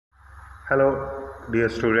Hello dear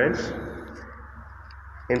students.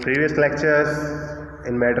 In previous lectures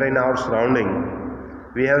in matter in our surrounding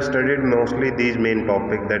we have studied mostly these main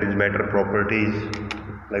topics, that is matter properties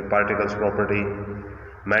like particles property,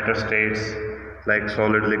 matter states like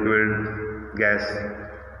solid, liquid, gas,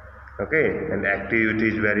 okay, and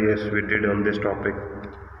activities various we did on this topic.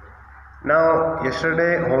 Now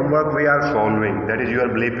yesterday homework we are solving, that is your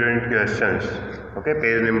blueprint questions, okay,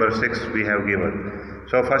 page number 6 we have given.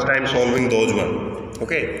 So first I am solving those one,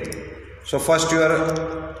 okay. So first your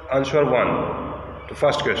answer 1 to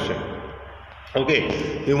first question,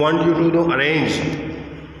 okay. We want you to arrange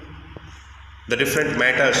the different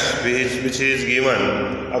matters which is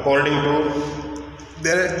given according to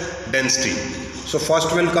their density. So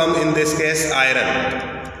first will come in this case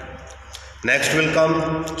iron, next will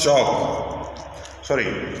come chalk, sorry,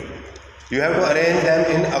 you have to arrange them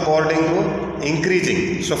in according to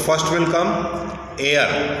increasing. So first will come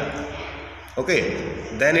air, okay,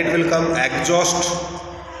 then it will come exhaust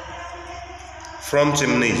from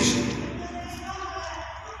chimneys,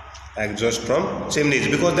 exhaust from chimneys,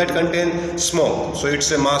 because that contain smoke, so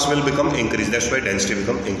its mass will become increased, that's why density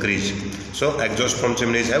become increased. So exhaust from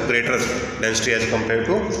chimneys have greater density as compared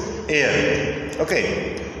to air,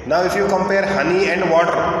 okay. Now if you compare honey and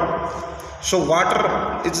water, so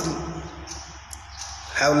water is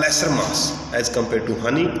have lesser mass as compared to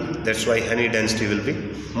honey, that's why honey density will be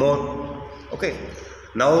more, okay.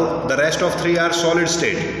 Now the rest of three are solid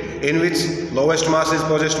state, in which lowest mass is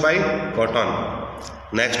possessed by cotton,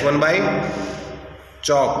 next one by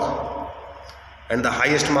chalk, and the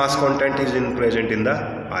highest mass content is present in the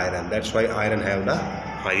iron, that's why iron have the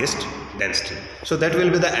highest density. So that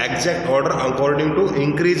will be the exact order according to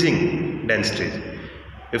increasing density.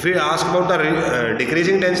 If we ask about the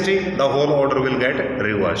decreasing density, the whole order will get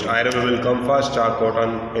reversed. Iron will come first, chalk,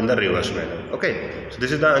 cotton in the reverse manner. Okay. So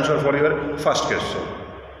this is the answer for your first question.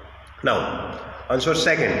 Now, answer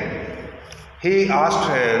second. He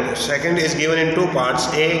asked, second is given in two parts,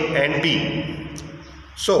 A and B.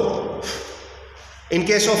 So, in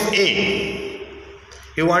case of A,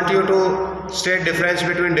 he want you to state difference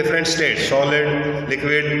between different states, solid,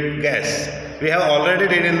 liquid, gas. We have already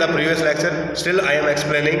did in the previous lecture, still I am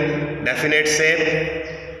explaining definite shape,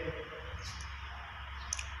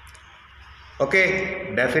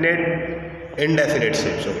 okay, definite, indefinite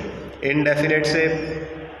shape, sorry, indefinite shape,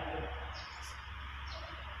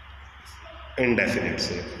 indefinite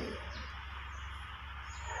shape,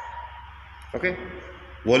 okay.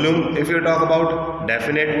 Volume, if you talk about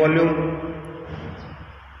definite volume,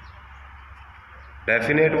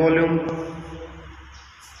 definite volume,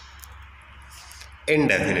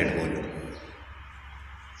 indefinite volume.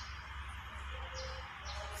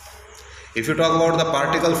 If you talk about the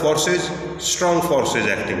particle forces, strong forces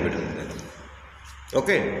acting between them,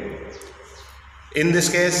 okay. In this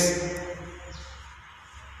case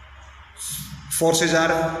forces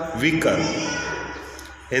are weaker,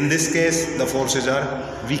 in this case the forces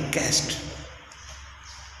are weakest,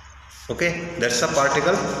 okay. That's the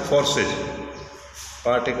particle forces,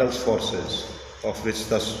 particles forces of which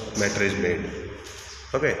the matter is made,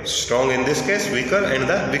 okay. Strong in this case, weaker, and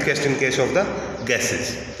the weakest in case of the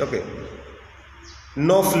gases, okay.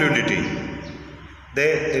 No fluidity,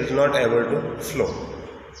 they is not able to flow,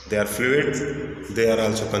 they are fluid, they are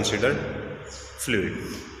also considered fluid,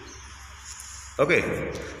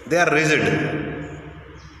 okay. They are rigid,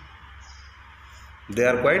 they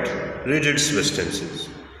are quite rigid substances,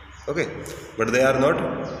 okay, but they are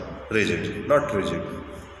not rigid, not rigid.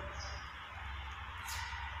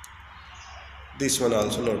 This one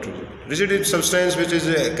also not rigid. Rigid is substance which is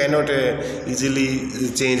cannot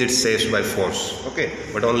easily change its shape by force, okay.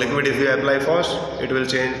 But on liquid, if you apply force, it will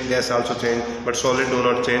change. Gas also change, but solid do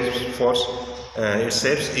not change force its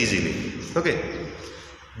shapes easily, okay.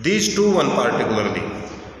 These two, one particularly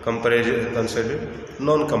considered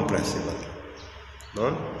non-compressible,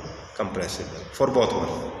 non-compressible for both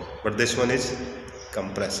one, but this one is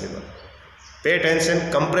compressible. Pay attention,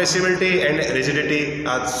 compressibility and rigidity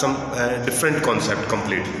are some different concept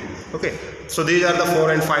completely, okay. So these are the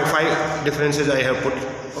 4 and 5 differences I have put,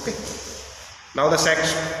 okay. Now the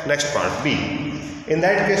next part, B. In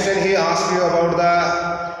that question he asked you about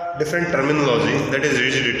the different terminology, that is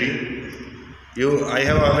rigidity. I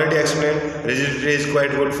have already explained rigidity is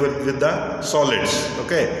quite good with the solids,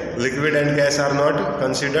 okay. Liquid and gas are not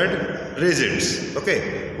considered rigids,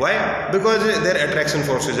 okay. Why? Because their attraction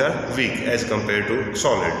forces are weak as compared to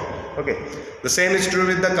solid, okay. The same is true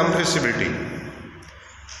with the compressibility.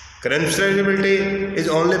 Compressibility is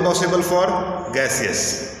only possible for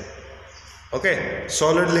gaseous, okay.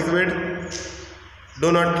 Solid, liquid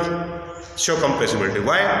do not show compressibility.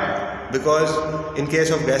 Why? Because in case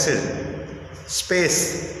of gases,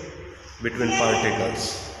 space between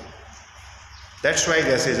particles. That's why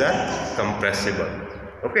gases are compressible.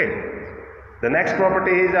 Okay. The next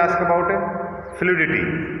property is asked about fluidity.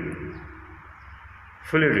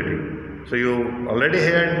 Fluidity. So you already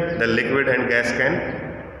heard the liquid and gas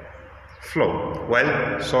can flow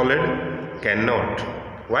while solid cannot.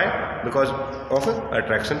 Why? Because of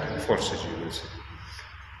attraction forces, you will see.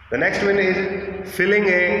 The next one is filling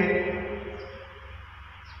a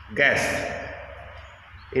gas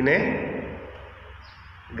in a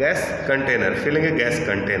gas container, filling a gas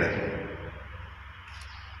container.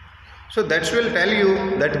 So that will tell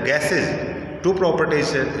you that gases, two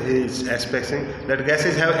properties is expecting, that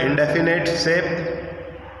gases have indefinite shape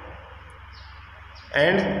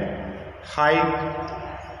and high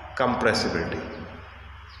compressibility.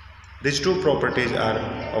 These two properties are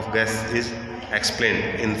of gas is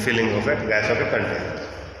explained in filling of a gas of a container.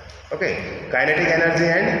 Okay, kinetic energy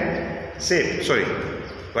and shape. Sorry,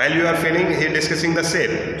 while you are filling, he is discussing the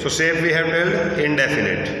shape. So shape we have told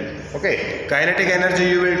indefinite. Okay, kinetic energy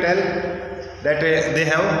you will tell that they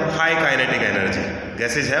have high kinetic energy.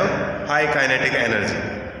 Gases have high kinetic energy.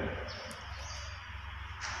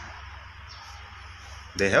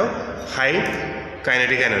 They have high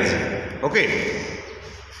kinetic energy. Okay.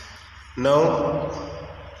 Now,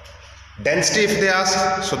 density if they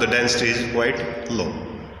ask, so the density is quite low.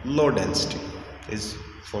 Low density is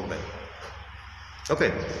for them.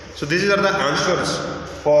 Okay. So these are the answers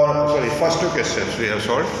for first two questions we have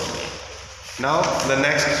solved. Now the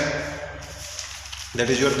next, that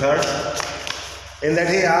is your third. In that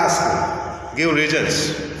he asked, give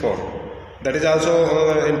reasons for. That is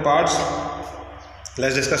also in parts.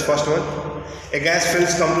 Let's discuss first one. A gas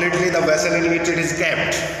fills completely the vessel in which it is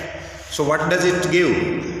kept. So what does it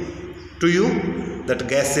give to you? That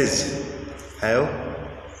gases have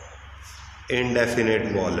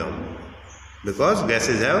indefinite volume. Because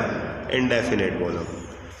gases have indefinite volume.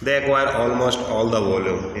 They acquire almost all the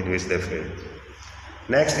volume in which they fill.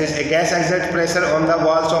 Next is a gas exerts pressure on the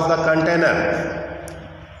walls of the container.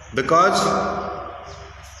 Because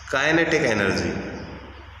kinetic energy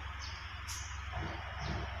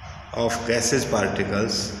of gaseous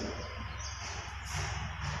particles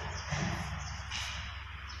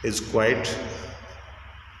is quite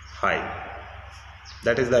high.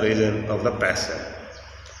 That is the reason of the pressure.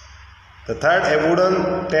 The third, a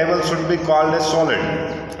wooden table should be called a solid.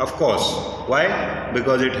 Of course. Why?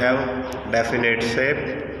 Because it have definite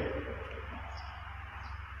shape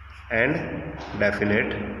and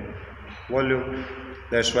definite volume.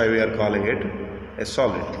 That's why we are calling it a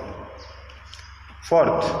solid.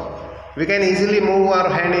 Fourth, we can easily move our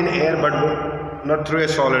hand in air but not through a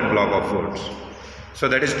solid block of wood. So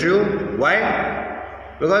that is true. Why?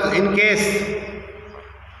 Because in case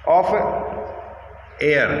of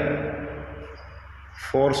air,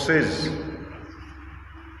 forces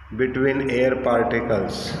between air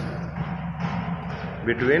particles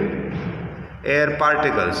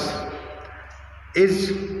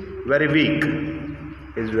is very weak.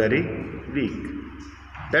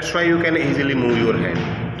 That's why you can easily move your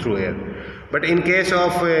hand through air. But in case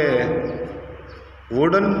of a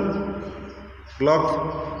wooden block,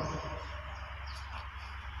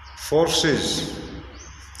 forces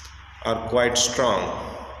are quite strong.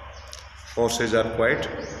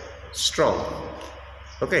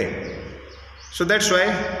 Okay. So that's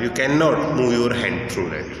why you cannot move your hand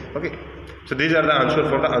through it. Okay. So these are the answers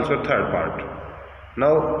for the answer third part.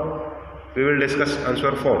 Now we will discuss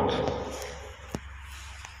answer fourth,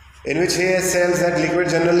 in which he says that liquid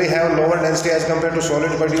generally have lower density as compared to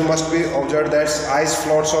solid, but you must be observed that ice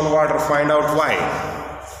floats on water. Find out why.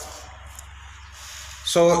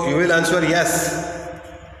 So you will answer yes.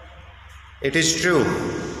 It is true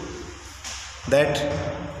that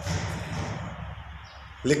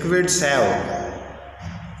liquids have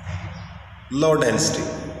low density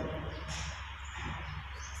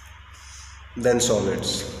than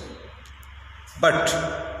solids, but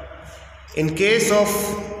in case of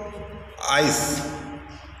ice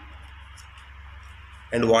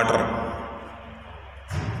and water,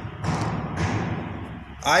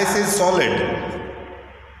 ice is solid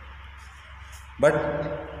but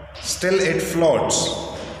still it floats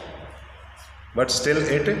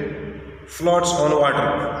on water,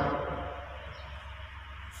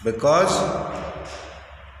 because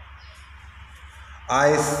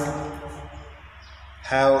ice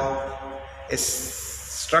have a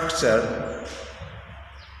structure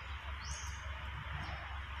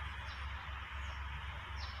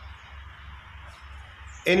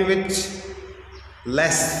in which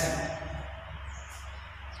less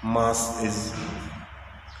mass is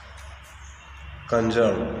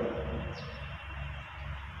conserved,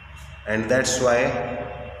 and that's why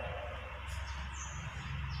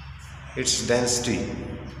its density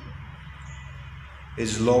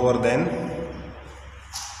is lower than.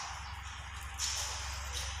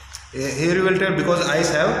 Here you will tell, because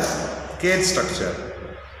ice have cage structure,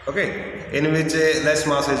 okay, in which less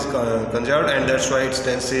mass is conserved, and that's why its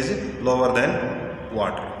density is lower than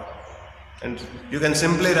water. And you can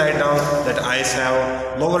simply write down that ice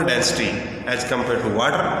have lower density as compared to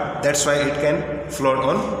water. That's why it can float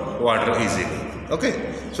on water easily.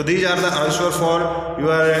 Okay, so these are the answer for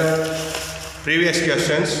your previous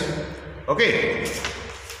questions. Okay,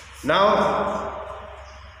 now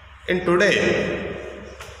in today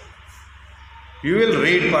you will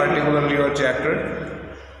read particularly your chapter.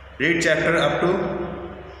 Read chapter up to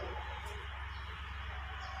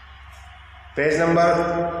page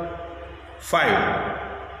number 5.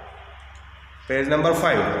 Page number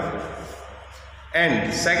 5.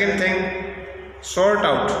 And second thing, sort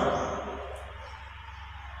out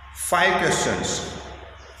 5 questions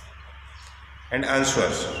and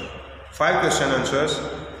answers. 5 question answers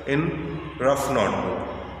in rough notebook.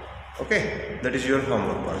 Okay, that is your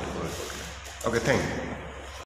homework particularly. Okay, thank you.